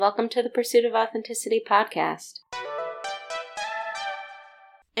Welcome to the Pursuit of Authenticity podcast.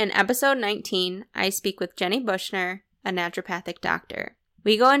 In episode 19, I speak with Jenny Buchner, a naturopathic doctor.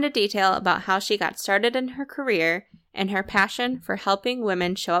 We go into detail about how she got started in her career and her passion for helping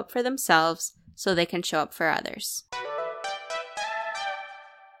women show up for themselves so they can show up for others.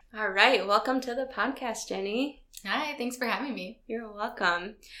 All right, welcome to the podcast, Jenny. Hi, thanks for having me. You're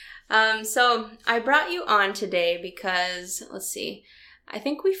welcome. So I brought you on today because, I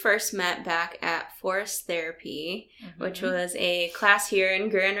think we first met back at Forest Therapy, which was a class here in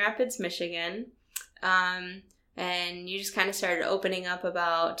Grand Rapids, Michigan. And you just kind of started opening up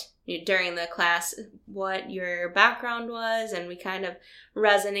about, during the class, what your background was, and we kind of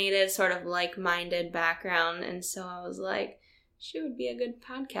resonated, sort of like-minded background. And so I was like, she would be a good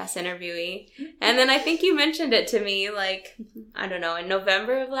podcast interviewee. And then I think you mentioned it to me, in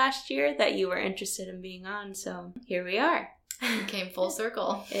November of last year that you were interested in being on. So here we are. It came full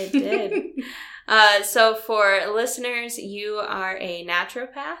circle. It did. So for listeners, you are a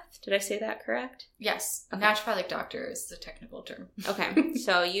naturopath. Did I say that correct? Yes. Okay. Naturopathic doctor is the technical term. Okay.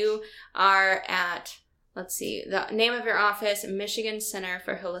 So you are at, the name of your office, Michigan Center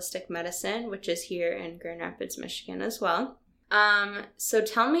for Holistic Medicine, which is here in Grand Rapids, Michigan as well. So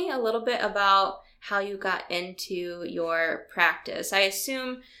tell me a little bit about how you got into your practice. I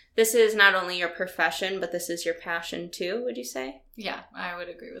assume this is not only your profession, but this is your passion too, would you say? Yeah, I would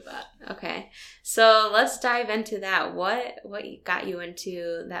agree with that. Okay. So let's dive into that. What got you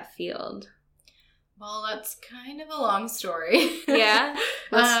into that field? Well, that's kind of a long story. Yeah?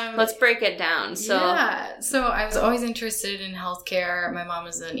 Let's break it down. So I was always interested in healthcare. My mom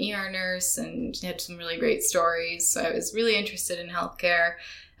was an ER nurse and she had some really great stories. So I was really interested in healthcare.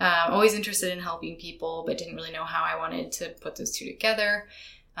 Always interested in helping people, but didn't really know how I wanted to put those two together.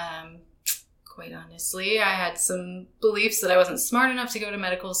 Quite honestly, I had some beliefs that I wasn't smart enough to go to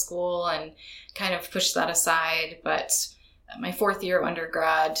medical school and kind of pushed that aside. But my fourth year of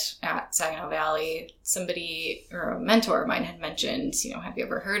undergrad at Saginaw Valley, somebody or a mentor of mine had mentioned, have you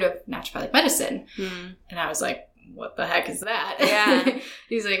ever heard of naturopathic medicine? Mm. And I was like, what the heck is that? Yeah.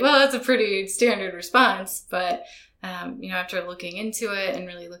 He's like, well, that's a pretty standard response. But, after looking into it and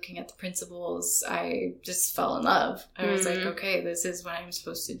really looking at the principles, I just fell in love. I was like, okay, this is what I'm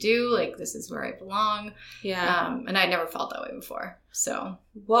supposed to do. This is where I belong. Yeah. And I'd never felt that way before. So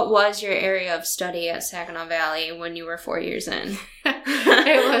what was your area of study at Saginaw Valley when you were 4 years in?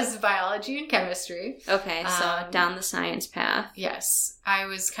 It was biology and chemistry. Okay, so down the science path. Yes. I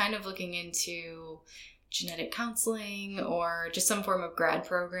was kind of looking into genetic counseling or just some form of grad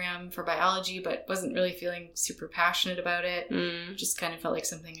program for biology, but wasn't really feeling super passionate about it. Just kind of felt like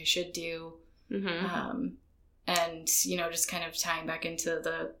something I should do. Mm-hmm. And, just kind of tying back into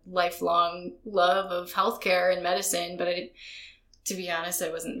the lifelong love of healthcare and medicine. But to be honest, I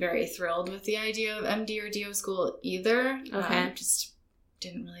wasn't very thrilled with the idea of MD or DO school either. Okay. Just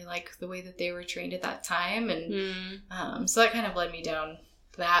didn't really like the way that they were trained at that time. And so that kind of led me down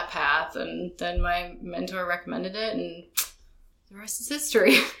that path, and then my mentor recommended it, and the rest is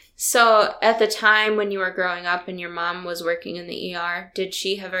history. So at the time when you were growing up and your mom was working in the ER, did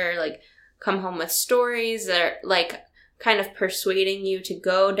she ever come home with stories that are kind of persuading you to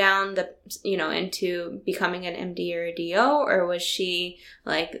go down the into becoming an MD or a DO, or was she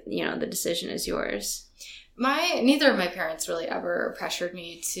the decision is yours? Neither of my parents really ever pressured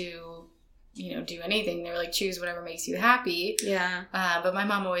me to do anything. They were like, choose whatever makes you happy. Yeah. But my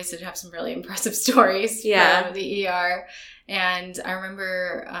mom always did have some really impressive stories from the ER. And I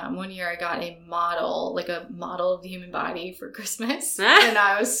remember one year I got a model of the human body for Christmas. And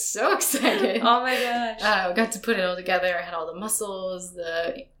I was so excited. Oh my gosh. I got to put it all together. I had all the muscles,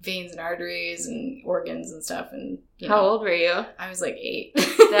 the veins and arteries and organs and stuff. And how old were you? I was 8.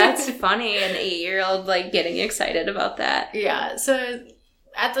 That's funny. An 8-year-old getting excited about that. Yeah. So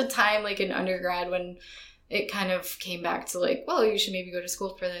at the time, in undergrad, when it kind of came back to well, you should maybe go to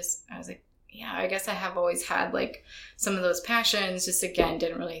school for this, I was like, yeah, I guess I have always had some of those passions. Just again,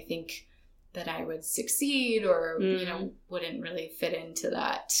 didn't really think that I would succeed or, wouldn't really fit into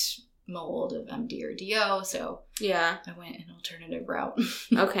that mold of MD or DO. So yeah, I went an alternative route.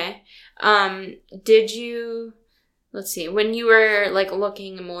 Okay. Did you, when you were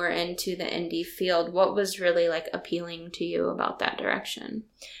looking more into the ND field, what was really appealing to you about that direction?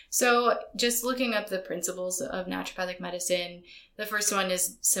 So just looking up the principles of naturopathic medicine, the first one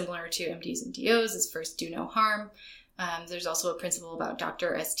is similar to MDs and DOs. It's first, do no harm. There's also a principle about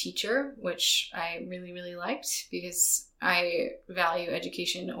doctor as teacher, which I really, really liked because I value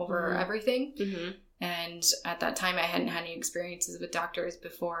education over everything. Mm-hmm. And at that time, I hadn't had any experiences with doctors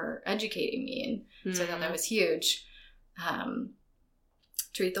before educating me. And so I thought that was huge.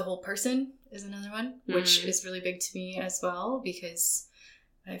 Treat the whole person is another one, which is really big to me as well, because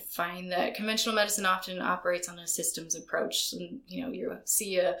I find that conventional medicine often operates on a systems approach. And, you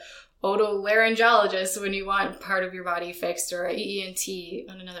see a otolaryngologist when you want part of your body fixed, or a ENT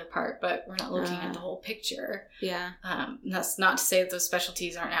on another part, but we're not looking at the whole picture. Yeah. That's not to say that those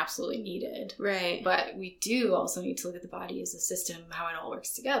specialties aren't absolutely needed. Right. But we do also need to look at the body as a system, how it all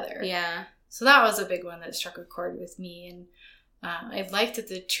works together. Yeah. So that was a big one that struck a chord with me. And I liked that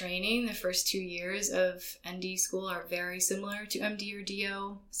the training, the first 2 years of ND school are very similar to MD or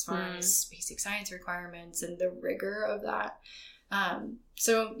DO as far as basic science requirements and the rigor of that.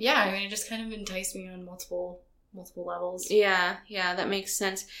 So yeah, it just kind of enticed me on multiple levels. Yeah, that makes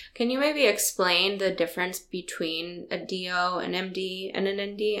sense. Can you maybe explain the difference between a DO, an MD, and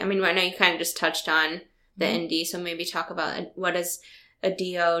an ND? I mean, I know you kind of just touched on the ND, so maybe talk about what does a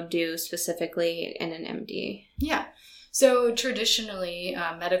DO do specifically in an MD? Yeah. So traditionally,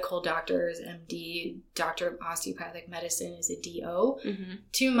 medical doctors, MD, doctor of osteopathic medicine, is a DO. Mm-hmm.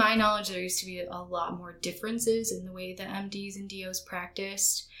 To my knowledge, there used to be a lot more differences in the way that MDs and DOs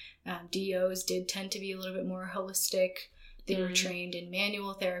practiced. DOs did tend to be a little bit more holistic. They were trained in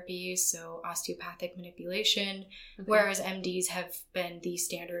manual therapy, so osteopathic manipulation, whereas MDs have been the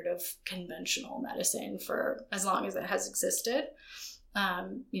standard of conventional medicine for as long as it has existed.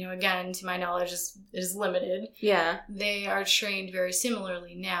 Again, to my knowledge, is limited. Yeah. They are trained very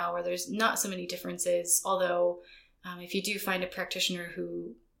similarly now, where there's not so many differences, although if you do find a practitioner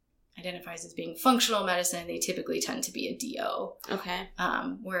who identifies as being functional medicine, they typically tend to be a DO. Okay.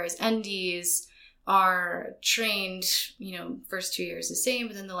 Whereas NDs are trained, first 2 years the same,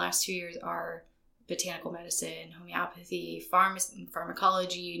 but then the last 2 years are botanical medicine, homeopathy,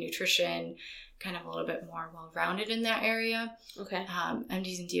 pharmacology, nutrition, kind of a little bit more well-rounded in that area. Okay.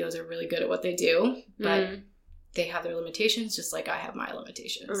 MDs and DOs are really good at what they do, but they have their limitations, just like I have my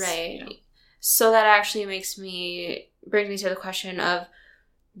limitations. Right. So that actually brings me to the question of,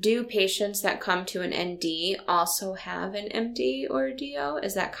 do patients that come to an ND also have an MD or a DO?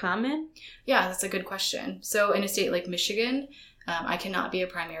 Is that common? Yeah, that's a good question. So in a state like Michigan, I cannot be a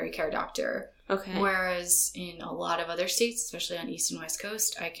primary care doctor. Okay. Whereas in a lot of other states, especially on East and West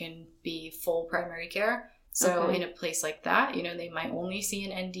Coast, I can be full primary care. So in a place like that, they might only see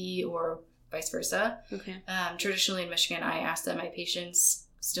an ND or vice versa. Okay. Traditionally in Michigan, I ask that my patients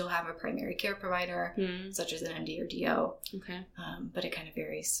still have a primary care provider, such as an MD or DO. Okay. But it kind of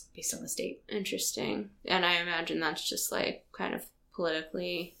varies based on the state. Interesting. And I imagine that's just like kind of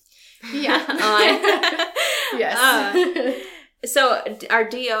politically. Yeah. Yes. So are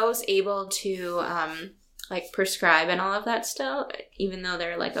DOs able to prescribe and all of that still, even though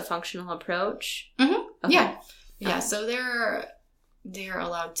they're like a functional approach? Mm-hmm. Okay. Yeah. Yeah. So they're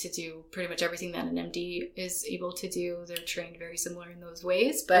allowed to do pretty much everything that an MD is able to do. They're trained very similar in those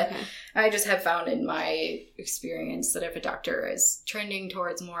ways. But I just have found in my experience that if a doctor is trending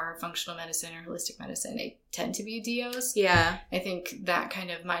towards more functional medicine or holistic medicine, they tend to be DOs. Yeah. I think that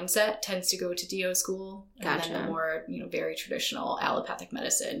kind of mindset tends to go to DO school. Gotcha. And then the more, very traditional allopathic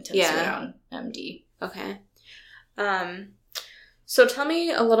medicine tends to go down MD. Okay. So tell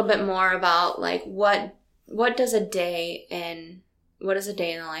me a little bit more about like what does a day in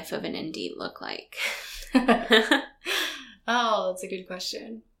the life of an ND look like? Oh, that's a good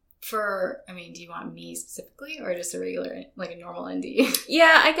question. Do you want me specifically or just a regular, like a normal ND?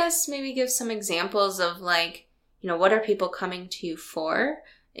 Yeah, I guess maybe give some examples of like, what are people coming to you for,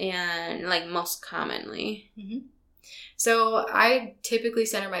 and like most commonly. Mm-hmm. So I typically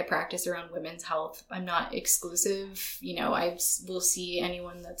center my practice around women's health. I'm not exclusive. I will see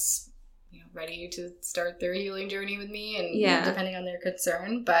anyone that's ready to start their healing journey with me, and depending on their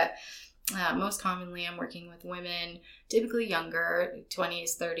concern. But most commonly, I'm working with women, typically younger,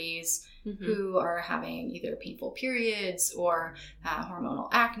 20s, 30s, who are having either painful periods or hormonal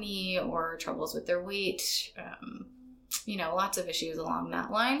acne or troubles with their weight. Lots of issues along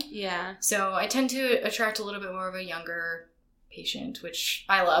that line. Yeah. So I tend to attract a little bit more of a younger patient, which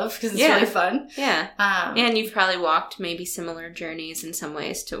I love because it's really fun. Yeah. And you've probably walked maybe similar journeys in some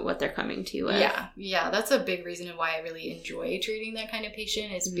ways to what they're coming to you with. Yeah. That's a big reason of why I really enjoy treating that kind of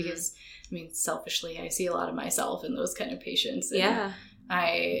patient is because, selfishly, I see a lot of myself in those kind of patients. And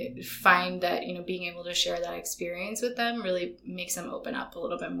I find that, being able to share that experience with them really makes them open up a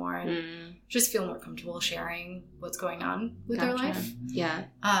little bit more and just feel more comfortable sharing what's going on with their life. Yeah.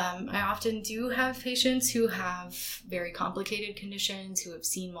 I often do have patients who have very complicated conditions, who have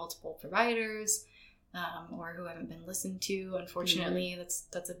seen multiple providers, or who haven't been listened to. Unfortunately,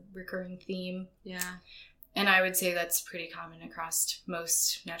 that's a recurring theme. Yeah. And I would say that's pretty common across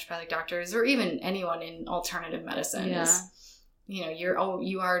most naturopathic doctors or even anyone in alternative medicine.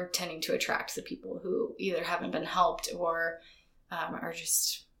 you are tending to attract the people who either haven't been helped or are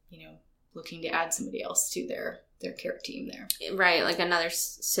just, looking to add somebody else to their care team there. Right, like another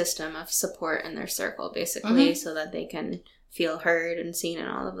system of support in their circle, basically, so that they can feel heard and seen and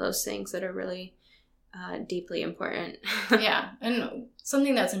all of those things that are really deeply important. Yeah, and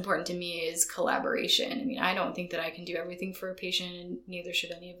something that's important to me is collaboration. I mean, I don't think that I can do everything for a patient, and neither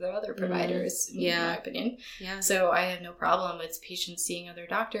should any of the other providers, in my opinion. Yeah. So I have no problem with patients seeing other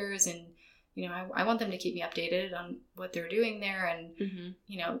doctors, and I want them to keep me updated on what they're doing there,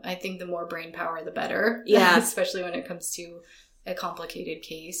 and I think the more brain power, the better. Yeah, especially when it comes to a complicated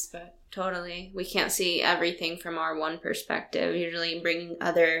case. But totally, we can't see everything from our one perspective. Usually, bringing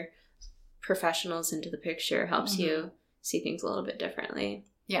other professionals into the picture helps you see things a little bit differently.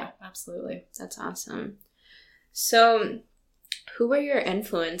 Yeah, absolutely. That's awesome. So, who were your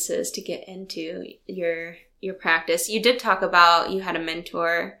influences to get into your practice? You did talk about you had a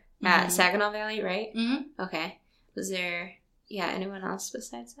mentor at Saginaw Valley, right? Okay. Was there anyone else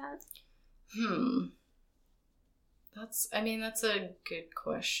besides that? That's a good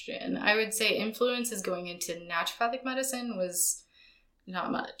question. I would say influences going into naturopathic medicine was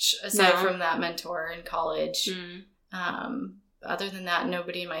not much, aside from that mentor in college. Other than that,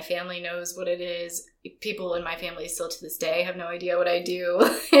 nobody in my family knows what it is. People in my family still to this day have no idea what I do.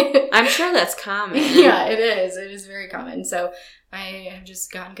 I'm sure that's common. Yeah, it is. It is very common. So I have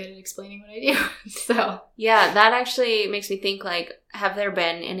just gotten good at explaining what I do. So yeah, that actually makes me think, like, have there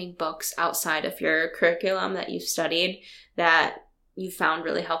been any books outside of your curriculum that you've studied that you found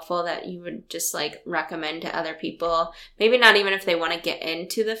really helpful that you would just like recommend to other people? Maybe not even if they want to get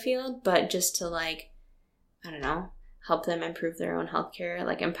into the field, but just to, like, I don't know, help them improve their own healthcare,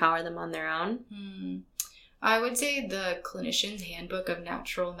 like empower them on their own. I would say the Clinician's Handbook of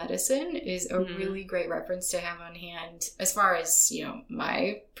Natural Medicine is a really great reference to have on hand as far as,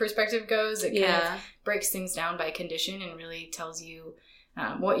 my perspective goes. It kind of breaks things down by condition and really tells you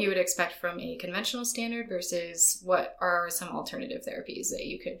what you would expect from a conventional standard versus what are some alternative therapies that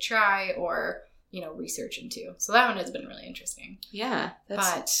you could try or, research into. So that one has been really interesting. Yeah.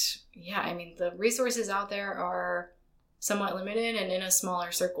 But yeah, I mean, the resources out there are somewhat limited and in a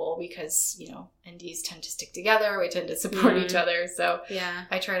smaller circle because, NDs tend to stick together. We tend to support each other. So yeah,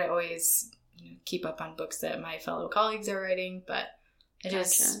 I try to always keep up on books that my fellow colleagues are writing, but it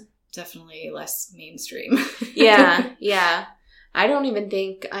is definitely less mainstream. Yeah. I don't even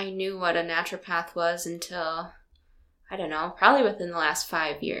think I knew what a naturopath was until, I don't know, probably within the last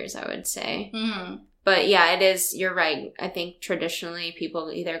 5 years, I would say. But yeah, it is, you're right. I think traditionally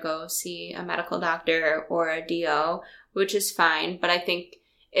people either go see a medical doctor or a DO, which is fine. But I think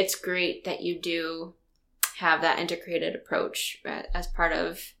it's great that you do have that integrated approach as part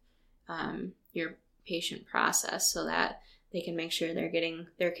of your patient process so that they can make sure they're getting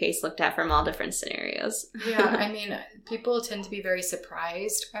their case looked at from all different scenarios. Yeah, I mean, people tend to be very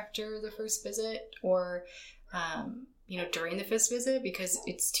surprised after the first visit or, during the first visit because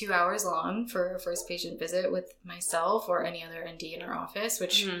it's 2 hours long for a first patient visit with myself or any other ND in our office,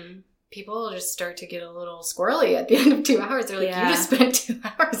 which people just start to get a little squirrely at the end of 2 hours. They're like, you just spent 2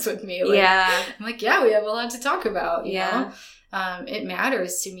 hours with me. Like, I'm like, yeah, we have a lot to talk about, you know? It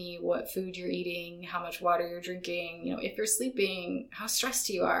matters to me what food you're eating, how much water you're drinking, if you're sleeping, how stressed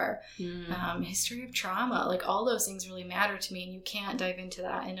you are, history of trauma, like all those things really matter to me. And you can't dive into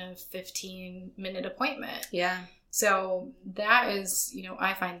that in a 15-minute appointment. Yeah. So that is,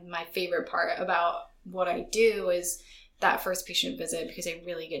 I find my favorite part about what I do is that first patient visit because I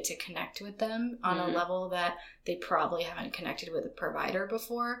really get to connect with them on a level that they probably haven't connected with a provider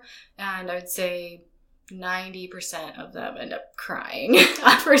before. And I would say 90% of them end up crying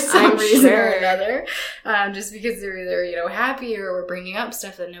for some reason or another, just because they're either, happy or we're bringing up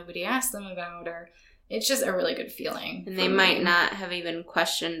stuff that nobody asked them about, or it's just a really good feeling. And they might not have even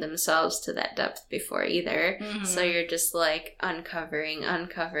questioned themselves to that depth before either. So you're just like uncovering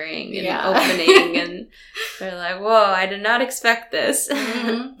and opening and they're like, whoa, I did not expect this.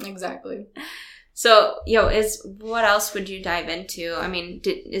 Exactly. So, what else would you dive into? I mean,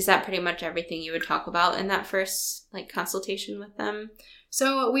 is that pretty much everything you would talk about in that first, consultation with them?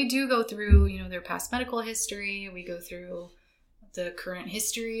 So we do go through, their past medical history. We go through the current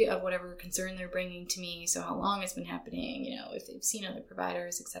history of whatever concern they're bringing to me. So how long it's been happening, if they've seen other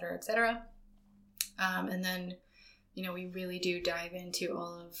providers, et cetera, et cetera. And then, we really do dive into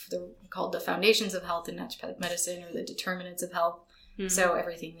all of called the foundations of health in naturopathic medicine, or the determinants of health. So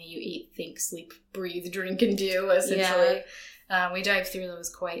everything that you eat, think, sleep, breathe, drink, and do, essentially. We dive through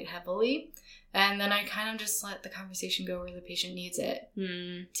those quite heavily. And then I kind of just let the conversation go where the patient needs it.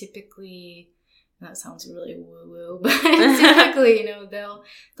 Typically, that sounds really woo-woo, but typically, you know,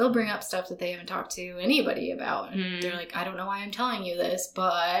 they'll bring up stuff that they haven't talked to anybody about. And they're like, I don't know why I'm telling you this,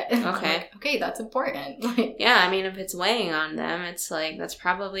 but okay, that's important. Like, yeah, I mean, if it's weighing on them, it's like, that's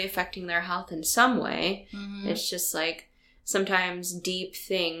probably affecting their health in some way. It's just like, sometimes deep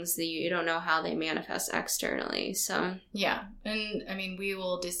things that you don't know how they manifest externally. So yeah, and I mean, we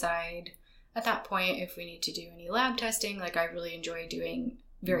will decide at that point if we need to do any lab testing. Like, I really enjoy doing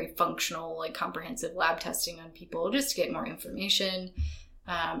very functional, like comprehensive lab testing on people just to get more information,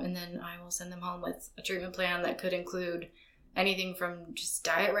 and then I will send them home with a treatment plan that could include anything from just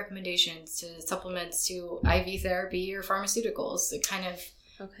diet recommendations to supplements to IV therapy or pharmaceuticals. It kind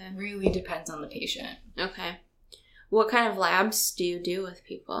of really depends on the patient. Okay. What kind of labs do you do with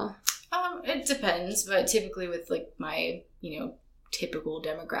people? It depends, but typically with like my, you know, typical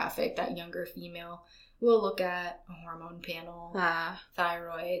demographic, that younger female, we'll look at a hormone panel,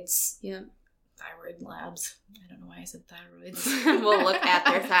 thyroids, thyroid labs. I don't know why I said thyroids. We'll look at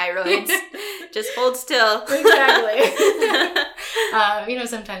their thyroids. Just hold still. Exactly. You know,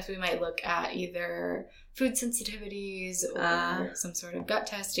 sometimes we might look at either food sensitivities or some sort of gut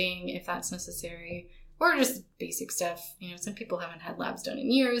testing if that's necessary. Or just basic stuff. You know, some people haven't had labs done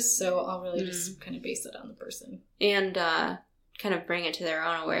in years, so I'll really just kind of base it on the person. And kind of bring it to their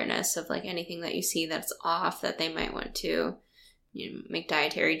own awareness of, like, anything that you see that's off that they might want to, you know, make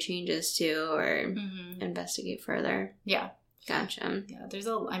dietary changes to or investigate further. Yeah. Gotcha. Yeah,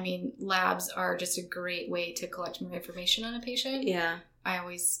 labs are just a great way to collect more information on a patient. Yeah. I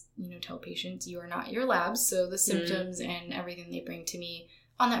always, you know, tell patients you are not your labs, so the symptoms and everything they bring to me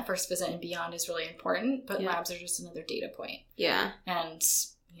on that first visit and beyond is really important, but labs are just another data point. Yeah. And,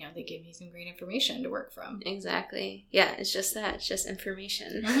 you know, they give me some great information to work from. Exactly. Yeah, it's just that. It's just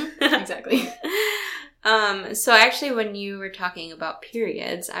information. Exactly. So actually when you were talking about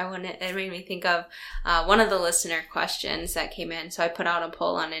periods, it made me think of one of the listener questions that came in. So I put out a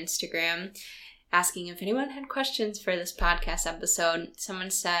poll on Instagram asking if anyone had questions for this podcast episode. Someone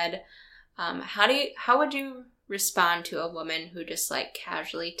said, how would you respond to a woman who just like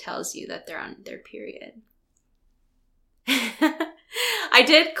casually tells you that they're on their period? I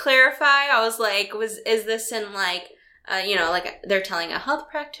did clarify. I was like, is this in like, you know, like they're telling a health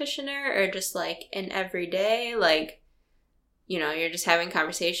practitioner or just like in everyday, like, you know, you're just having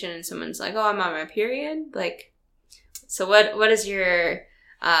conversation and someone's like, oh, I'm on my period. Like, so what is your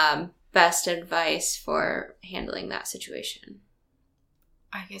best advice for handling that situation?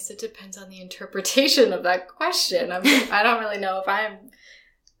 I guess it depends on the interpretation of that question. I don't really know if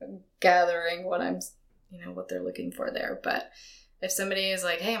I'm gathering what what they're looking for there. But if somebody is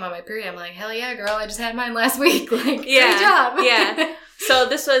like, hey, I'm on my period, I'm like, hell yeah, girl, I just had mine last week. Like, great job. Yeah. So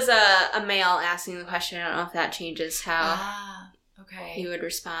this was a male asking the question. I don't know if that changes how you would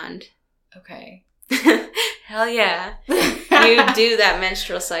respond. Okay. Hell yeah. You do that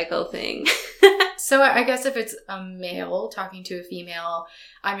menstrual cycle thing. So I guess if it's a male talking to a female,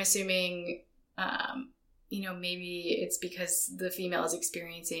 I'm assuming, you know, maybe it's because the female is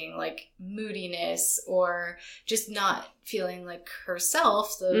experiencing like moodiness or just not feeling like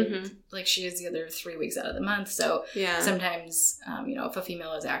herself. So like she is the other 3 weeks out of the month. So sometimes, you know, if a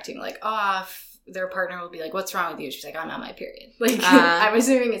female is acting like off, their partner will be like, what's wrong with you? She's like, I'm on my period. Like, I'm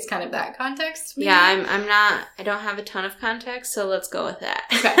assuming it's kind of that context. Maybe? Yeah, I don't have a ton of context, so let's go with that.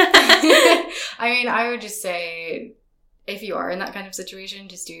 Okay. I mean, I would just say, if you are in that kind of situation,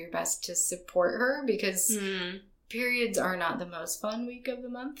 just do your best to support her because periods are not the most fun week of the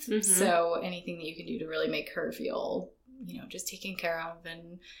month. So anything that you can do to really make her feel, you know, just taken care of.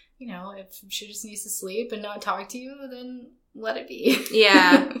 And, you know, if she just needs to sleep and not talk to you, then let it be.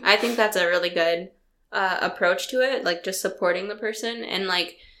 Yeah, I think that's a really good approach to it, like just supporting the person. And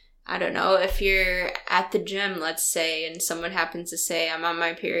like, I don't know, if you're at the gym, let's say, and someone happens to say, I'm on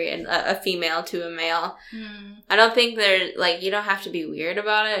my period, a female to a male, I don't think they're like, you don't have to be weird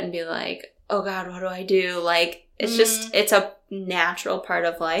about it and be like, oh God, what do I do? Like, it's just, it's a natural part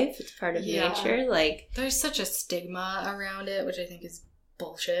of life. It's part of nature. Like, there's such a stigma around it, which I think is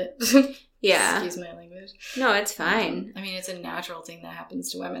bullshit. Yeah. Excuse my language. No, it's fine. I mean, it's a natural thing that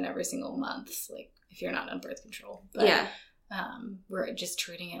happens to women every single month, like, if you're not on birth control. But, we're just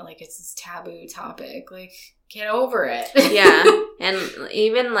treating it like it's this taboo topic. Like, get over it. Yeah. And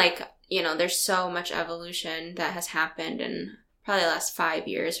even, like, you know, there's so much evolution that has happened in probably the last 5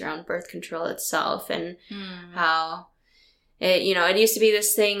 years around birth control itself and how it, you know, it used to be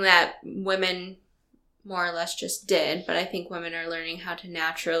this thing that women more or less just did, but I think women are learning how to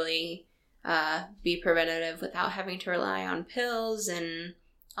naturally be preventative without having to rely on pills and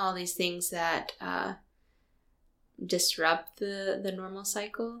all these things that disrupt the normal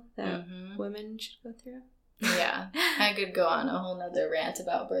cycle that women should go through. Yeah, I could go on a whole nother rant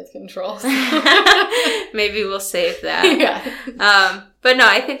about birth control. Maybe we'll save that. Yeah. But no,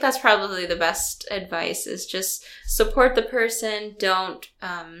 I think that's probably the best advice is just support the person.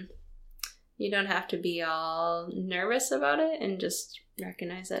 You don't have to be all nervous about it and just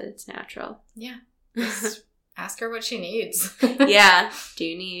recognize that it's natural. Yeah. Just ask her what she needs. Yeah. Do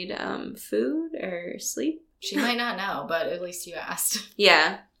you need food or sleep? She might not know, but at least you asked.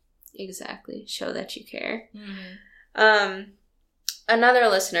 Yeah. Exactly. Show that you care. Another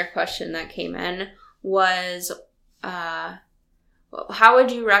listener question that came in was, how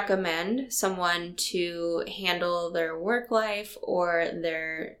would you recommend someone to handle their work life or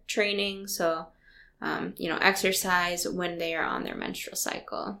their training? So, exercise when they are on their menstrual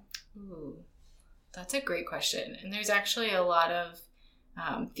cycle. Ooh, that's a great question. And there's actually a lot of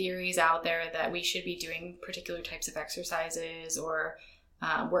theories out there that we should be doing particular types of exercises or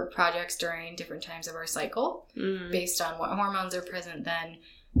work projects during different times of our cycle based on what hormones are present then.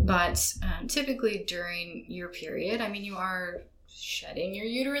 But typically during your period, I mean, you are shedding your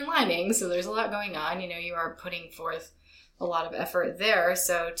uterine lining, so there's a lot going on. You are putting forth a lot of effort there.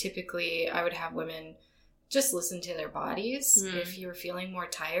 So typically I would have women just listen to their bodies. If you're feeling more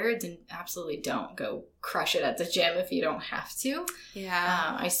tired, then absolutely don't go crush it at the gym if you don't have to.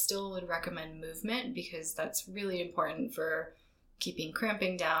 Yeah. I still would recommend movement because that's really important for keeping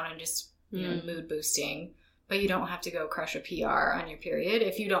cramping down and just mood boosting. But you don't have to go crush a PR on your period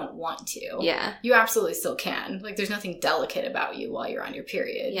if you don't want to. Yeah. You absolutely still can. Like, there's nothing delicate about you while you're on your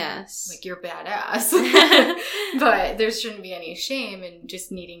period. Yes. Like, you're badass. But there shouldn't be any shame in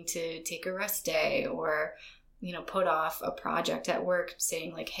just needing to take a rest day or, put off a project at work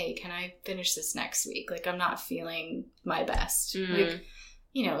saying, like, hey, can I finish this next week? Like, I'm not feeling my best. Like,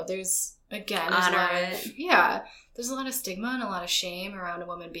 there's, again, there's a lot of stigma and a lot of shame around a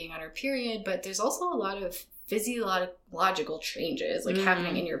woman being on her period, but there's also a lot of physiological changes like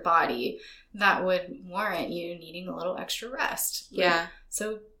happening in your body that would warrant you needing a little extra rest. Yeah.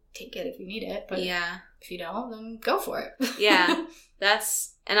 So take it if you need it, but if you don't, then go for it. Yeah.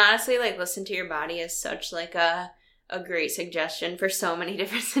 And honestly, like, listen to your body is such like a great suggestion for so many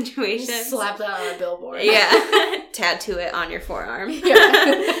different situations. Just slap that on a billboard. Yeah. Tattoo it on your forearm.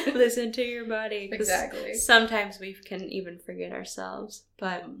 Yeah. Listen to your body. Exactly. Sometimes we can even forget ourselves.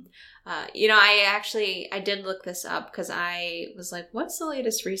 But, I did look this up because I was like, what's the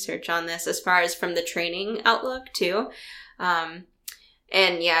latest research on this as far as from the training outlook too?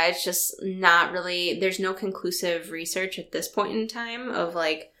 And yeah, it's just not really, there's no conclusive research at this point in time of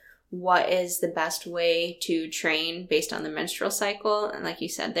like, what is the best way to train based on the menstrual cycle. And like you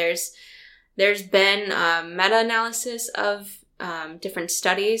said, there's been meta-analysis of different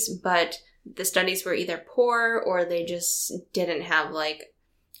studies, but the studies were either poor or they just didn't have like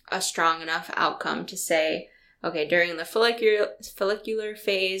a strong enough outcome to say, okay, during the follicular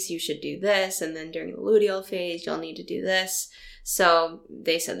phase, you should do this. And then during the luteal phase, you'll need to do this. So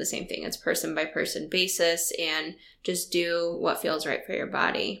they said the same thing. It's person by person basis and just do what feels right for your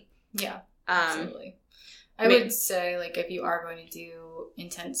body. Yeah, absolutely. I would say, like, if you are going to do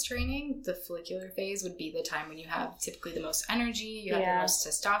intense training, the follicular phase would be the time when you have typically the most energy, you have the most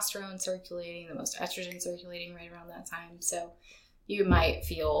testosterone circulating, the most estrogen circulating right around that time. So you might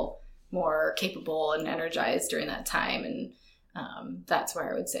feel more capable and energized during that time. And that's where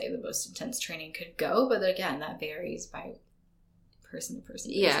I would say the most intense training could go. But again, that varies by person to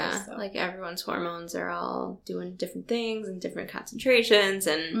person. Yeah, so. Like everyone's hormones are all doing different things and different concentrations.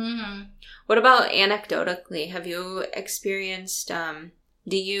 And what about anecdotally? Have you experienced,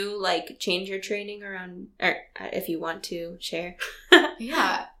 do you like change your training around, or if you want to share?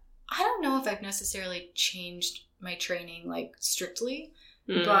 Yeah, I don't know if I've necessarily changed my training like strictly.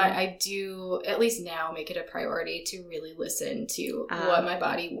 But I do, at least now, make it a priority to really listen to what my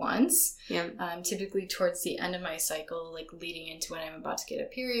body wants. Yeah. Typically towards the end of my cycle, like leading into when I'm about to get a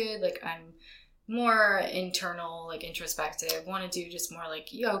period, like I'm more internal, like introspective, want to do just more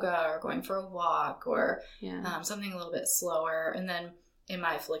like yoga or going for a walk or something a little bit slower. And then in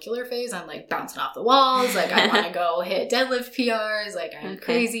my follicular phase, I'm like bouncing off the walls. Like I want to go hit deadlift PRs. Like I'm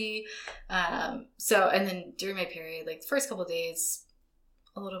crazy. And then during my period, like the first couple of days,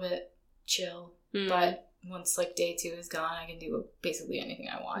 a little bit chill, but once like day 2 is gone, I can do basically anything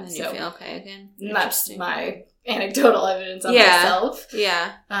I want. And you feel okay again. That's my anecdotal evidence on myself.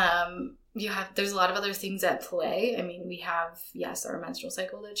 Yeah. There's a lot of other things at play. I mean, we have, our menstrual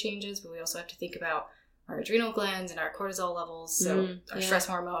cycle that changes, but we also have to think about our adrenal glands and our cortisol levels. So our stress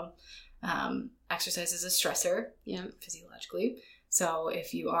hormone, exercise is a stressor physiologically. So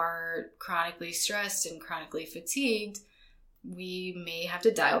if you are chronically stressed and chronically fatigued, we may have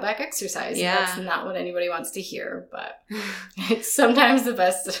to dial back exercise. Yeah. That's not what anybody wants to hear, but it's sometimes the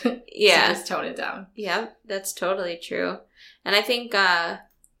best to just tone it down. Yeah, that's totally true. And I think I've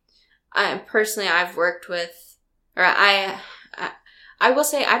worked with, or I will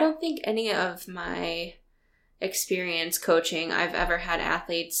say, I don't think any of my experience coaching, I've ever had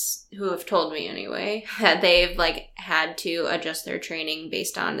athletes who have told me anyway that they've like had to adjust their training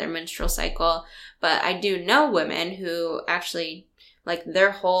based on their menstrual cycle. But I do know women who actually like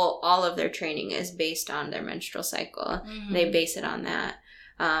all of their training is based on their menstrual cycle. Mm-hmm. They base it on that.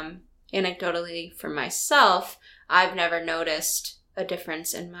 Anecdotally for myself, I've never noticed a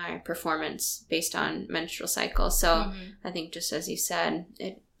difference in my performance based on menstrual cycle. So I think just as you said,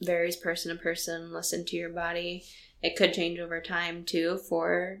 it varies person to person. Listen to your body. It could change over time too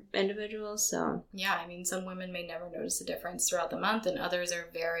for individuals. So yeah, I mean, some women may never notice a difference throughout the month, and others are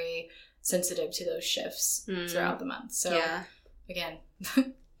very sensitive to those shifts throughout the month. So again,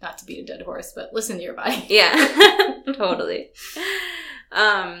 not to beat a dead horse, but listen to your body. Yeah, totally.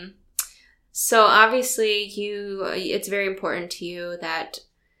 So obviously it's very important to you that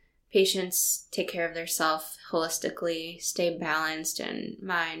patients take care of themselves holistically, stay balanced in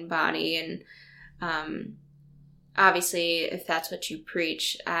mind, body, and obviously if that's what you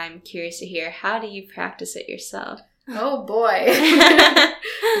preach, I'm curious to hear, how do you practice it yourself? Oh boy.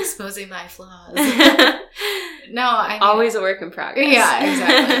 Exposing my flaws. No, I mean, always a work in progress. Yeah,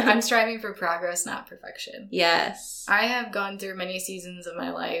 exactly. I'm striving for progress, not perfection. Yes. I have gone through many seasons of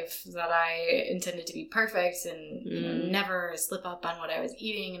my life that I intended to be perfect and never slip up on what I was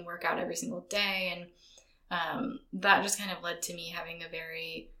eating and work out every single day. And that just kind of led to me having a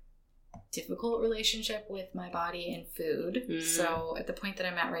very difficult relationship with my body and food. So at the point that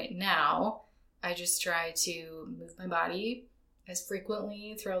I'm at right now, I just try to move my body as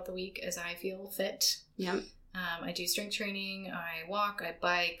frequently throughout the week as I feel fit. Yep. I do strength training, I walk, I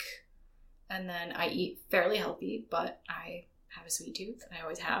bike, and then I eat fairly healthy, but I have a sweet tooth. I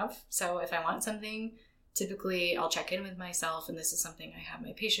always have. So if I want something, typically I'll check in with myself, and this is something I have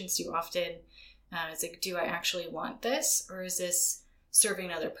my patients do often. It's like, do I actually want this, or is this serving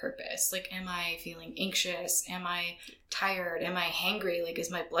another purpose? Like, am I feeling anxious? Am I tired? Am I hangry? Like, is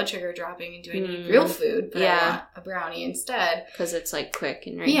my blood sugar dropping, and do I need real food? But I want a brownie instead. Because it's like quick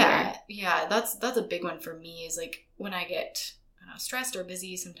and right here. Yeah. That's a big one for me, is like when I get stressed or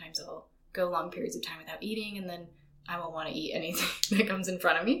busy, sometimes I'll go long periods of time without eating, and then I won't want to eat anything that comes in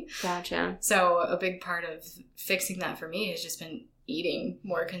front of me. Gotcha. So a big part of fixing that for me has just been eating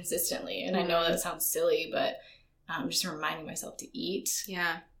more consistently. And I know that sounds silly, but just reminding myself to eat.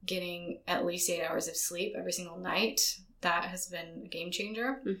 Yeah. Getting at least 8 hours of sleep every single night. That has been a game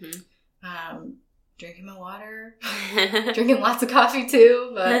changer. Drinking my water. Drinking lots of coffee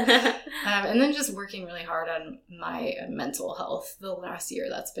too. But and then just working really hard on my mental health. The last year,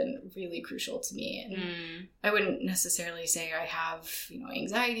 that's been really crucial to me. And I wouldn't necessarily say I have,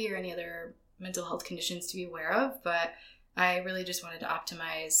 anxiety or any other mental health conditions to be aware of, but I really just wanted to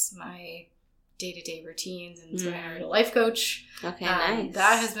optimize my day-to-day routines, and so I hired a life coach. Okay, nice.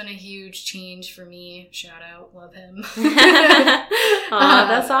 That has been a huge change for me. Shout out, love him.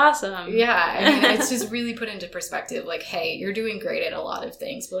 That's awesome. Yeah, I mean, it's just really put into perspective, like, hey, you're doing great at a lot of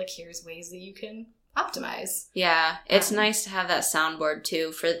things, but like, here's ways that you can optimize. Yeah, it's nice to have that soundboard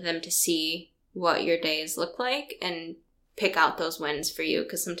too, for them to see what your days look like and pick out those wins for you,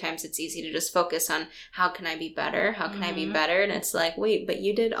 because sometimes it's easy to just focus on how can I be better, and it's like, wait, but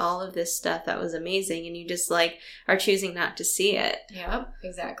you did all of this stuff that was amazing, and you just like are choosing not to see it. Yep,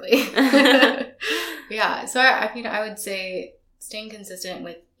 exactly. Yeah, so I would say staying consistent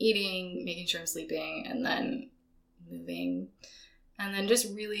with eating, making sure I'm sleeping, and then moving, and then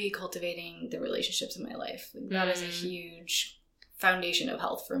just really cultivating the relationships in my life. That is a huge foundation of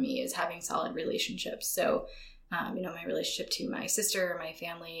health for me, is having solid relationships. So my relationship to my sister, my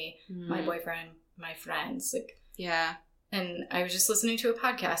family, my boyfriend, my friends, yeah. And I was just listening to a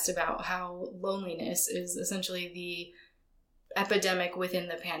podcast about how loneliness is essentially the epidemic within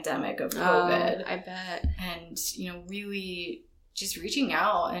the pandemic of COVID. Oh, I bet. And, really just reaching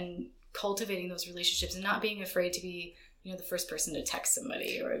out and cultivating those relationships, and not being afraid to be, the first person to text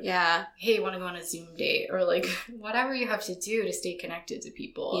somebody, or hey, want to go on a Zoom date, or like whatever you have to do to stay connected to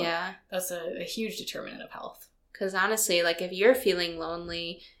people. Yeah. That's a huge determinant of health. Because honestly, like, if you're feeling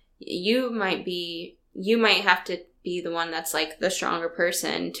lonely, you might have to be the one that's like the stronger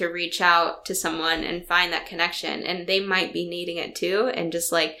person to reach out to someone and find that connection. And they might be needing it too, and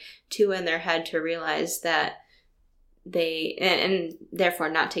just like too in their head to realize that and therefore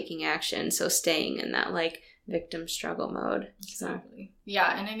not taking action. So staying in that like victim struggle mode. Exactly.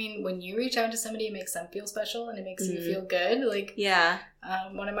 Yeah, and I mean, when you reach out to somebody, it makes them feel special and it makes you feel good. Like, yeah.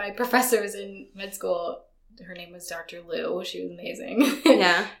 One of my professors in med school, her name was Dr. Lou. She was amazing.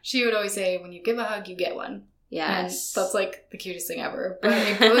 Yeah. She would always say, when you give a hug, you get one. Yes. And that's like the cutest thing ever. But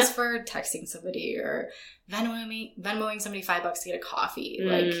it goes for texting somebody or Venmoing somebody $5 to get a coffee.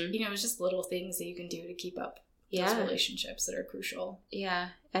 Like, it's just little things that you can do to keep up those relationships that are crucial. Yeah.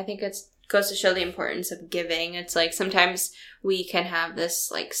 I think it goes to show the importance of giving. It's like sometimes we can have this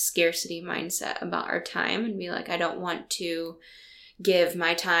like scarcity mindset about our time and be like, I don't want to give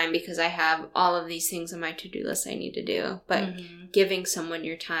my time because I have all of these things on my to-do list I need to do. But giving someone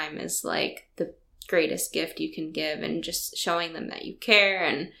your time is like the greatest gift you can give, and just showing them that you care,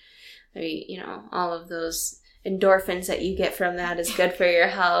 and maybe, all of those endorphins that you get from that is good for your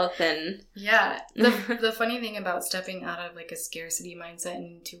health. And the funny thing about stepping out of like a scarcity mindset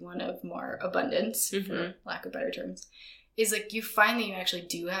into one of more abundance, for lack of better terms, is like you find that you actually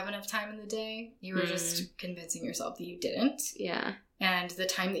do have enough time in the day. You were just convincing yourself that you didn't. Yeah. And the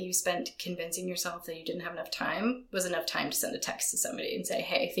time that you spent convincing yourself that you didn't have enough time was enough time to send a text to somebody and say,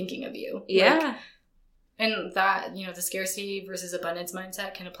 hey, thinking of you. Yeah. And that, the scarcity versus abundance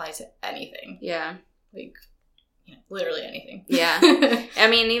mindset can apply to anything. Yeah. Like, literally anything. Yeah. I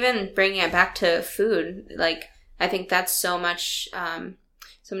mean, even bringing it back to food, like, I think that's so much,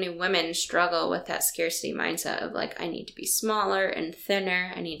 so many women struggle with that scarcity mindset of like, I need to be smaller and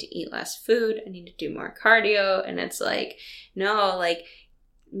thinner. I need to eat less food. I need to do more cardio. And it's like, no, like,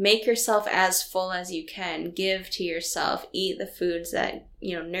 make yourself as full as you can. Give to yourself. Eat the foods that,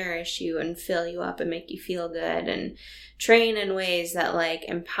 nourish you and fill you up and make you feel good. And train in ways that, like,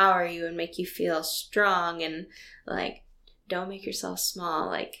 empower you and make you feel strong. And, like, don't make yourself small.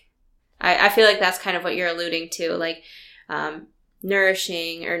 Like, I feel like that's kind of what you're alluding to. Like,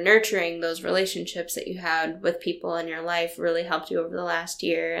 nourishing or nurturing those relationships that you had with people in your life really helped you over the last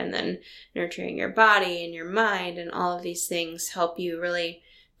year. And then nurturing your body and your mind and all of these things help you really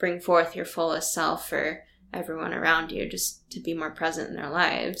bring forth your fullest self for everyone around you, just to be more present in their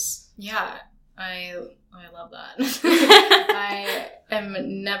lives. Yeah, I love that. I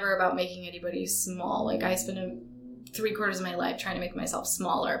am never about making anybody small. Like, I spend 3/4 of my life trying to make myself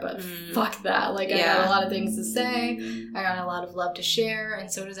smaller, but fuck that. Like, I got a lot of things to say. I got a lot of love to share,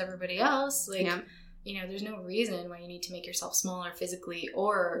 and so does everybody else. Like, there's no reason why you need to make yourself smaller physically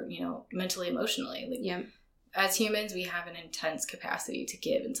or, mentally, emotionally. Like, as humans, we have an intense capacity to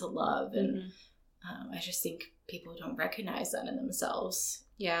give and to love, and I just think people don't recognize that in themselves.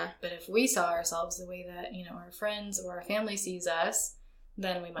 Yeah. But if we saw ourselves the way that, our friends or our family sees us,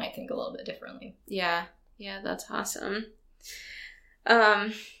 then we might think a little bit differently. Yeah. Yeah, that's awesome.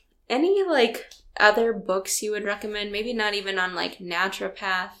 Any, like, other books you would recommend? Maybe not even on, like,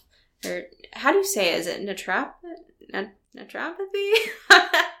 naturopath, or how do you say it? Is it naturopathy?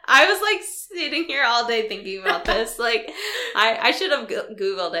 I was, like, sitting here all day thinking about this. Like, I should have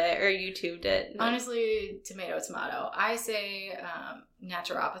Googled it or YouTubed it. Honestly, tomato. I say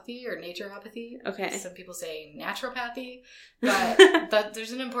naturopathy or naturopathy. Okay. Some people say naturopathy. But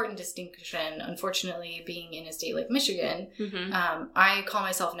there's an important distinction. Unfortunately, being in a state like Michigan, I call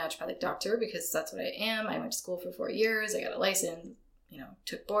myself a naturopathic doctor because that's what I am. I went to school for 4 years. I got a license.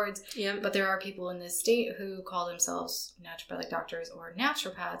 Took boards. Yep. But there are people in this state who call themselves naturopathic doctors or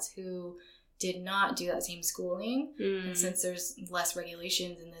naturopaths who did not do that same schooling. And since there's less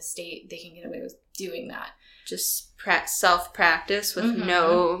regulations in this state, they can get away with doing that. Just self-practice with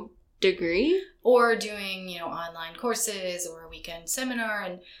no degree? Or doing, online courses or a weekend seminar.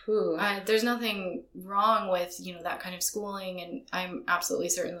 And there's nothing wrong with, that kind of schooling. And I'm absolutely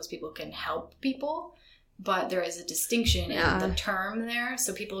certain those people can help people. But there is a distinction in the term there,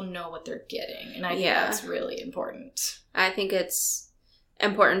 so people know what they're getting. And I think that's really important. I think it's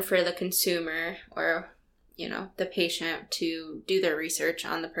important for the consumer or, the patient to do their research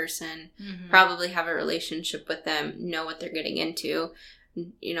on the person, probably have a relationship with them, know what they're getting into.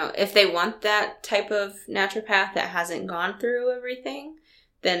 If they want that type of naturopath that hasn't gone through everything,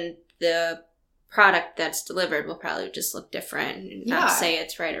 then the product that's delivered will probably just look different and not say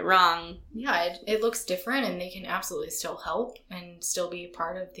it's right or wrong. Yeah, it looks different, and they can absolutely still help and still be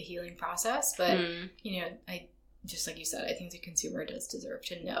part of the healing process. But, I just like you said, I think the consumer does deserve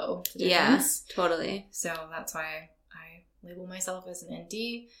to know the difference. Yeah, totally. So that's why I label myself as an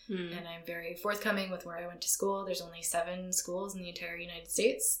ND, and I'm very forthcoming with where I went to school. There's only 7 schools in the entire United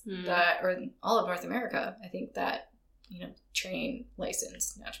States or all of North America, I think, that train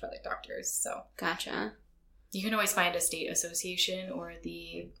licensed naturopathic doctors. So gotcha. You can always find a state association or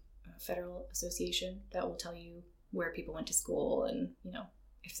the federal association that will tell you where people went to school and,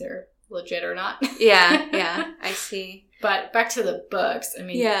 if they're legit or not. Yeah, I see. But back to the books. I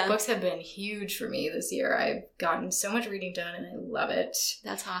mean, books have been huge for me this year. I've gotten so much reading done, and I love it.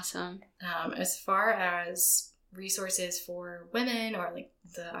 That's awesome. As far as resources for women or like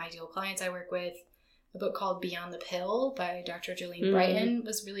the ideal clients I work with, a book called Beyond the Pill by Dr. Jolene Brighton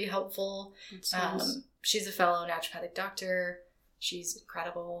was really helpful. She's a fellow naturopathic doctor. She's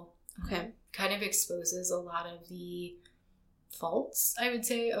incredible. Okay. Kind of exposes a lot of the faults, I would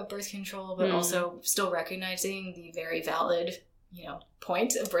say, of birth control, but also still recognizing the very valid,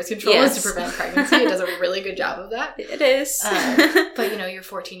 point of birth control is to prevent pregnancy. It does a really good job of that. It is. But, you're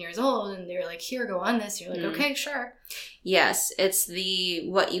 14 years old and they're like, here, go on this. You're like, okay, sure. Yes. It's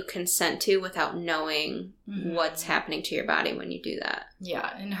what you consent to without knowing what's happening to your body when you do that. Yeah.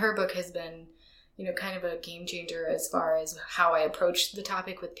 And her book has been, kind of a game changer as far as how I approached the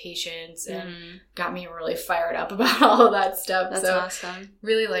topic with patients and got me really fired up about all of that stuff. That's awesome.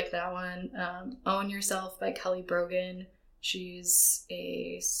 Really like that one. Own Yourself by Kelly Brogan. She's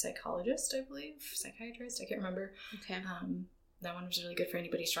a psychologist, I believe. Psychiatrist. I can't remember. Okay. That one was really good for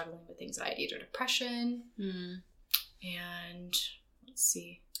anybody struggling with anxiety or depression. And let's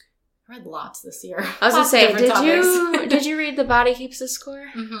see. I read lots this year. I was going to say, did you read The Body Keeps the Score?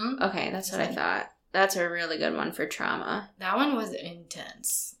 Mm-hmm. Okay, that's what I thought. That's a really good one for trauma. That one was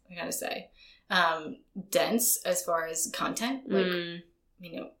intense, I gotta say. Dense as far as content,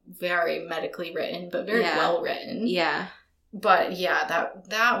 very medically written, but very well written. Yeah. But yeah,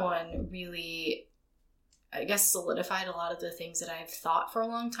 that one really, I guess, solidified a lot of the things that I've thought for a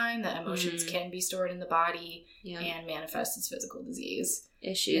long time, that emotions can be stored in the body and manifest as physical disease.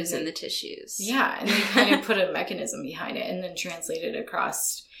 Issues in the tissues. Yeah, and they kind of put a mechanism behind it and then translate it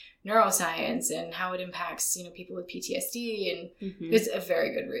across neuroscience and how it impacts, people with PTSD, and it's a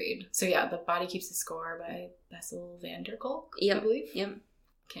very good read. So yeah, The Body Keeps the Score by Bessel van der Kolk, I believe. Yep.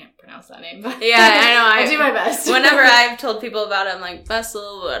 Can't pronounce that name, but yeah, I know. I'll do my best. Whenever I've told people about it, I'm like,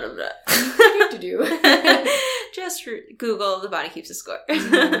 Bessel, blah, blah, blah. to do. Just Google The Body Keeps the Score.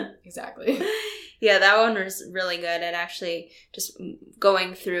 Exactly. Yeah, that one was really good. And actually, just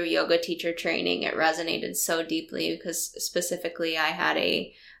going through yoga teacher training, it resonated so deeply because specifically I had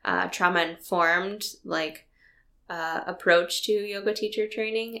a trauma-informed, approach to yoga teacher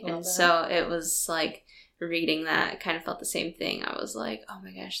training. And so it was like reading that, I kind of felt the same thing. I was like, oh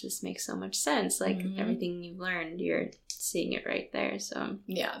my gosh, this makes so much sense. Everything you've learned, you're seeing it right there. So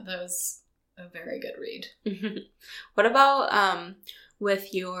yeah, that was a very good read. What about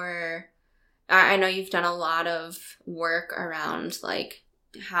with your... I know you've done a lot of work around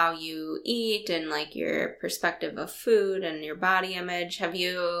how you eat and your perspective of food and your body image.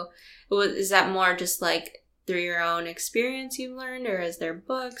 Is that more just through your own experience you've learned, or is there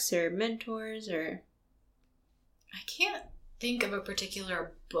books or mentors or? I can't think of a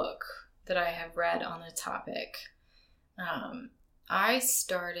particular book that I have read on the topic. I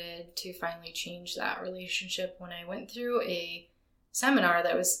started to finally change that relationship when I went through a seminar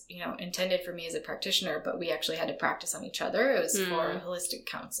that was, intended for me as a practitioner, but we actually had to practice on each other. It was for holistic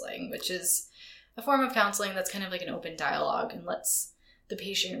counseling, which is a form of counseling that's kind of like an open dialogue and lets the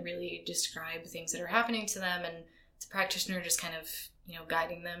patient really describe things that are happening to them, and the practitioner just kind of,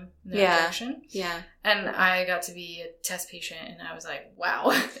 guiding them in their direction. Yeah. And I got to be a test patient, and I was like,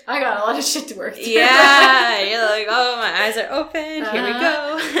 wow, I got a lot of shit to work through. Yeah. You're like, oh, my eyes are open. Here we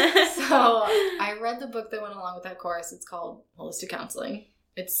go. So I read the book that went along with that course. It's called Holistic Counseling.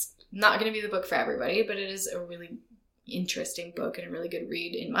 It's not going to be the book for everybody, but it is a really interesting book and a really good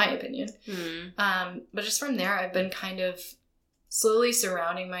read, in my opinion. But just from there, I've been kind of slowly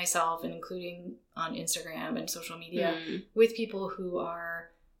surrounding myself, and including on Instagram and social media, with people who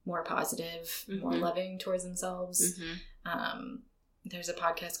are more positive, more loving towards themselves. There's a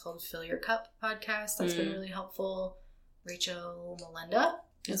podcast called Fill Your Cup podcast that's been really helpful. Rachel Melinda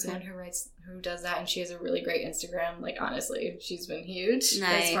is the one who does that, and she has a really great Instagram. Honestly, she's been huge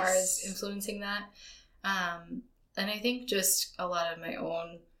as far as influencing that. And I think just a lot of my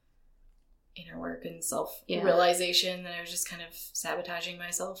own inner work and self-realization that I was just kind of sabotaging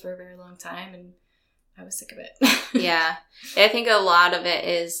myself for a very long time, and I was sick of it. Yeah. I think a lot of it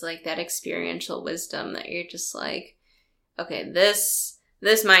is that experiential wisdom that you're just okay, this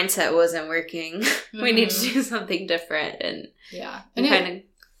mindset wasn't working. We need to do something different. And and kind of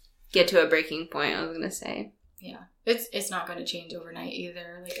get to a breaking point, I was going to say. Yeah. It's not going to change overnight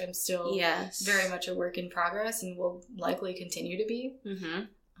either. I'm still very much a work in progress, and will likely continue to be.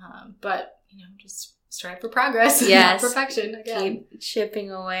 But, just strive for progress, not perfection again. Keep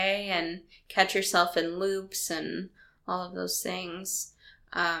chipping away and catch yourself in loops and all of those things.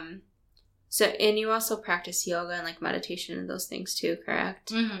 So, and you also practice yoga and like meditation and those things too,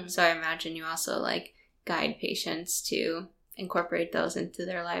 correct? Mm-hmm. So I imagine you also like guide patients to incorporate those into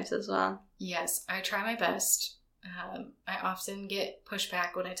their lives as well. Yes, I try my best. I often get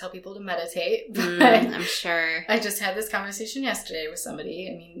pushback when I tell people to meditate. But I'm sure. I just had this conversation yesterday with somebody.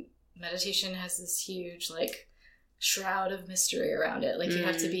 I mean, meditation has this huge like shroud of mystery around it. Like you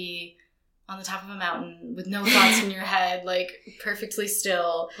have to be on the top of a mountain with no thoughts in your head, like perfectly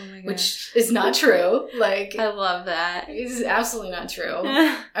still, which is not true. Like I love that. It's absolutely not true.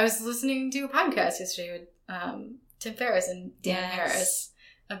 I was listening to a podcast yesterday with Tim Ferriss and Dan Harris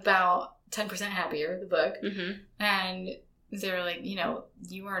about 10% Happier, the book. Mm-hmm. And they were like, you know,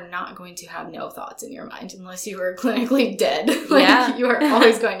 you are not going to have no thoughts in your mind unless you are clinically dead. Like you are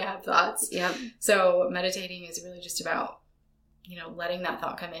always going to have thoughts. Yep. So meditating is really just about, you know, letting that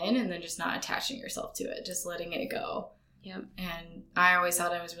thought come in and then just not attaching yourself to it, just letting it go. Yep. And I always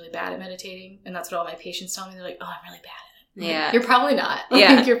thought I was really bad at meditating. And that's what all my patients tell me. They're like, oh, I'm really bad at it. Yeah. Like, you're probably not.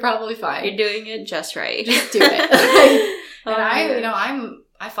 Yeah. Like, you're probably fine. You're doing it just right. Just do it. And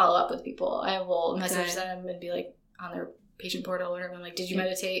I follow up with people. I will message them and be like on their patient portal or whatever. I'm like, did you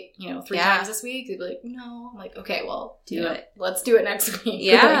meditate, 3 times this week? They'd be like, no. I'm like, okay, well, do it. Let's do it next week.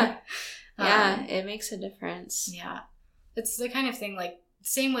 Yeah. It makes a difference. Yeah. It's the kind of thing, like,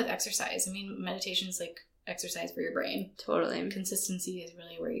 same with exercise. I mean, meditation is like exercise for your brain. Totally. Consistency is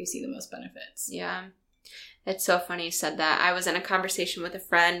really where you see the most benefits. Yeah. It's so funny you said that. I was in a conversation with a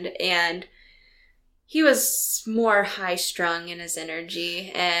friend, and he was more high-strung in his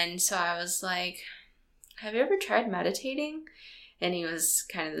energy. And so I was like, have you ever tried meditating? And he was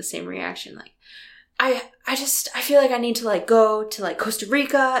kind of the same reaction, like, I feel like I need to like go to like Costa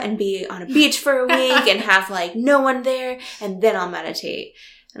Rica and be on a beach for a week and have like no one there, and then I'll meditate.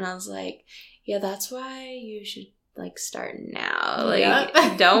 And I was like, yeah, that's why you should like start now.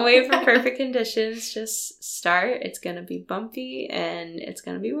 Like don't wait for perfect conditions. Just start. It's going to be bumpy and it's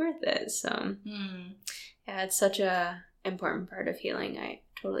going to be worth it. So yeah, it's such a important part of healing. I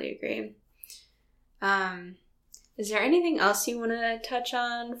totally agree. Is there anything else you want to touch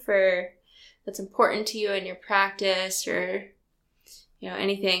on that's important to you in your practice, or,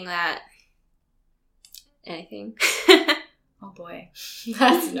 anything? Oh boy,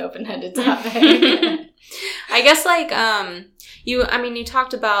 that's an open-ended topic. I guess you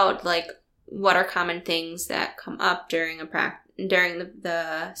talked about like what are common things that come up during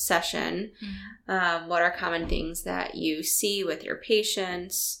the session. Mm-hmm. What are common things that you see with your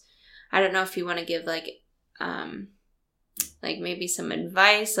patients? I don't know if you want to give like maybe some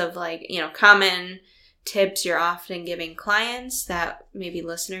advice of common tips you're often giving clients that maybe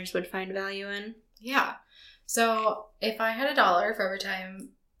listeners would find value in. Yeah. So if I had $1 for every time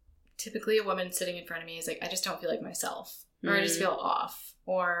typically a woman sitting in front of me is like, I just don't feel like myself, or I just feel off,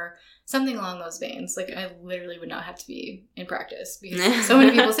 or something along those veins, like I literally would not have to be in practice because so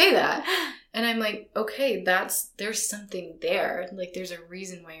many people say that. And I'm like, okay, there's something there. Like there's a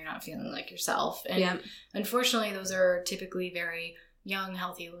reason why you're not feeling like yourself. And unfortunately, those are typically very young,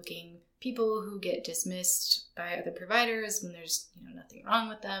 healthy looking people who get dismissed by other providers when there's, nothing wrong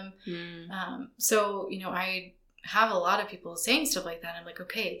with them. So, I have a lot of people saying stuff like that. I'm like,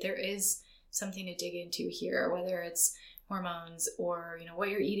 okay, there is something to dig into here, whether it's hormones or, what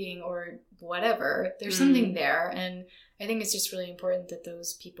you're eating or whatever. There's something there. And I think it's just really important that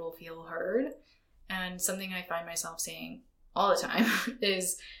those people feel heard. And something I find myself saying all the time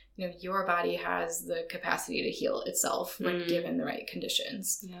is, your body has the capacity to heal itself when given the right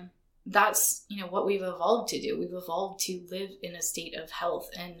conditions. Yeah. That's, what we've evolved to do. We've evolved to live in a state of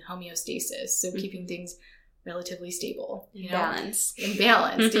health and homeostasis. So keeping things relatively stable. Balanced. And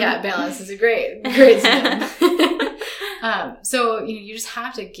balanced. Yeah, balance is a great synonym. So, you just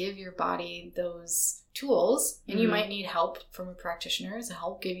have to give your body those tools, and you might need help from a practitioner to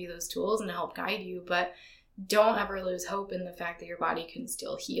help give you those tools and to help guide you, but don't ever lose hope in the fact that your body can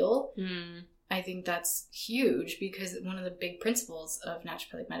still heal. I think that's huge because one of the big principles of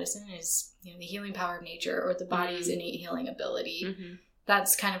naturopathic medicine is, the healing power of nature, or the body's innate healing ability.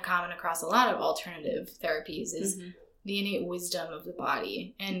 That's kind of common across a lot of alternative therapies, is the innate wisdom of the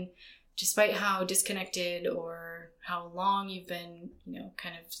body. And despite how disconnected or how long you've been,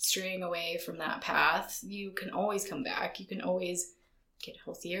 kind of straying away from that path, you can always come back. You can always get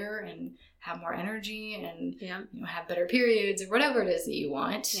healthier and have more energy and have better periods or whatever it is that you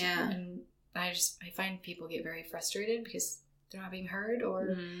want. Yeah. And I find people get very frustrated because they're not being heard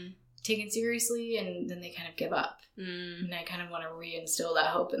or taken seriously, and then they kind of give up. And I kind of want to reinstill that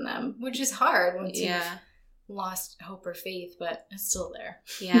hope in them, which is hard once you've lost hope or faith, but it's still there.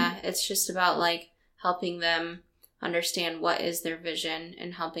 Yeah, it's just about helping them understand what is their vision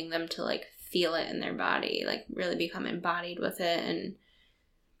and helping them to feel it in their body, like really become embodied with it and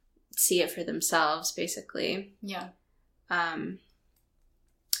see it for themselves, basically. Yeah.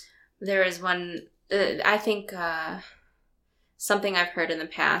 There is one, I think, something I've heard in the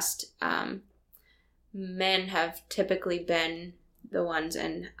past, men have typically been the ones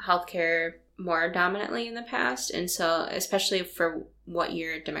in healthcare more dominantly in the past. And so, especially for what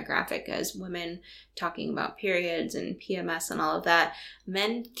your demographic is, women talking about periods and PMS and all of that,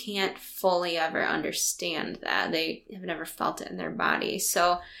 men can't fully ever understand that. They have never felt it in their body.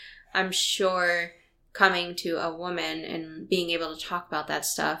 So I'm sure coming to a woman and being able to talk about that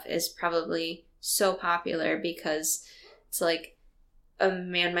stuff is probably so popular, because it's like, a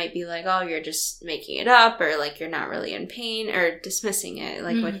man might be like, oh, you're just making it up, or like you're not really in pain, or dismissing it,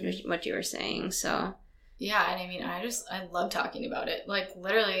 like what you were saying. So yeah, and I mean, I love talking about it. Like,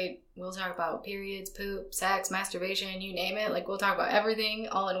 literally, we'll talk about periods, poop, sex, masturbation, you name it. Like, we'll talk about everything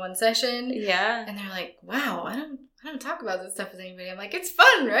all in one session. Yeah. And they're like, wow, I don't talk about this stuff with anybody. I'm like, it's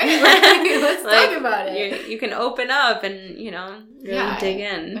fun, right? Like, let's talk about it. You can open up and, really dig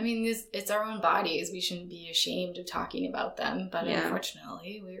in. I mean, it's our own bodies. We shouldn't be ashamed of talking about them. But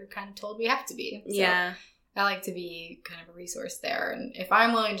unfortunately, we were kind of told we have to be. So yeah. I like to be kind of a resource there. And if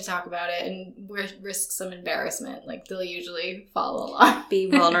I'm willing to talk about it and risk some embarrassment, like, they'll usually follow along.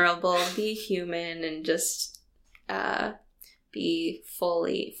 Be vulnerable, be human, and just be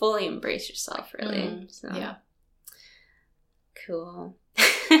fully embrace yourself, really. So. Yeah. Cool.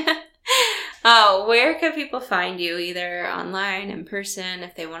 Oh, where can people find you, either online, in person,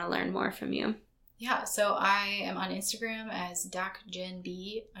 if they want to learn more from you? Yeah, so I am on Instagram as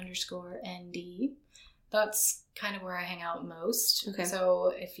DocJenB_ND. That's kind of where I hang out most. Okay.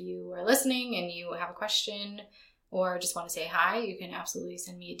 So if you are listening and you have a question or just want to say hi, you can absolutely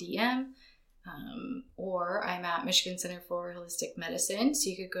send me a DM. Or I'm at Michigan Center for Holistic Medicine. So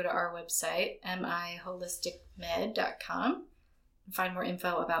you could go to our website, miholisticmed.com, and find more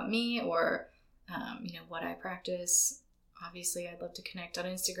info about me or, what I practice. Obviously, I'd love to connect on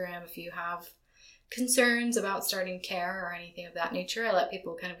Instagram if you have concerns about starting care or anything of that nature. I let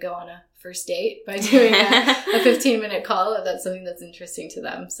people kind of go on a first date by doing a 15-minute call if that's something that's interesting to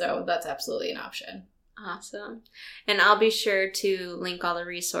them. So that's absolutely an option. Awesome. And I'll be sure to link all the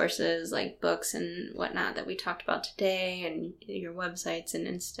resources, like books and whatnot, that we talked about today, and your websites and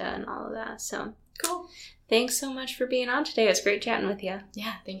Insta and all of that. So cool. Thanks so much for being on today. It was great chatting with you.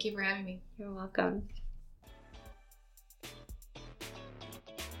 Yeah, thank you for having me. You're welcome.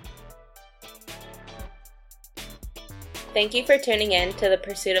 Thank you for tuning in to the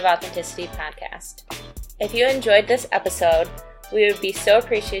Pursuit of Authenticity podcast. If you enjoyed this episode, we would be so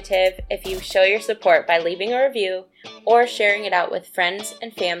appreciative if you show your support by leaving a review or sharing it out with friends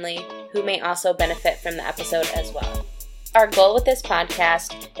and family who may also benefit from the episode as well. Our goal with this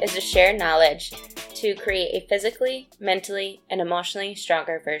podcast is to share knowledge to create a physically, mentally, and emotionally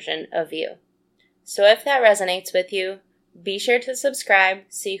stronger version of you. So if that resonates with you, be sure to subscribe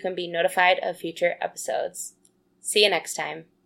so you can be notified of future episodes. See you next time.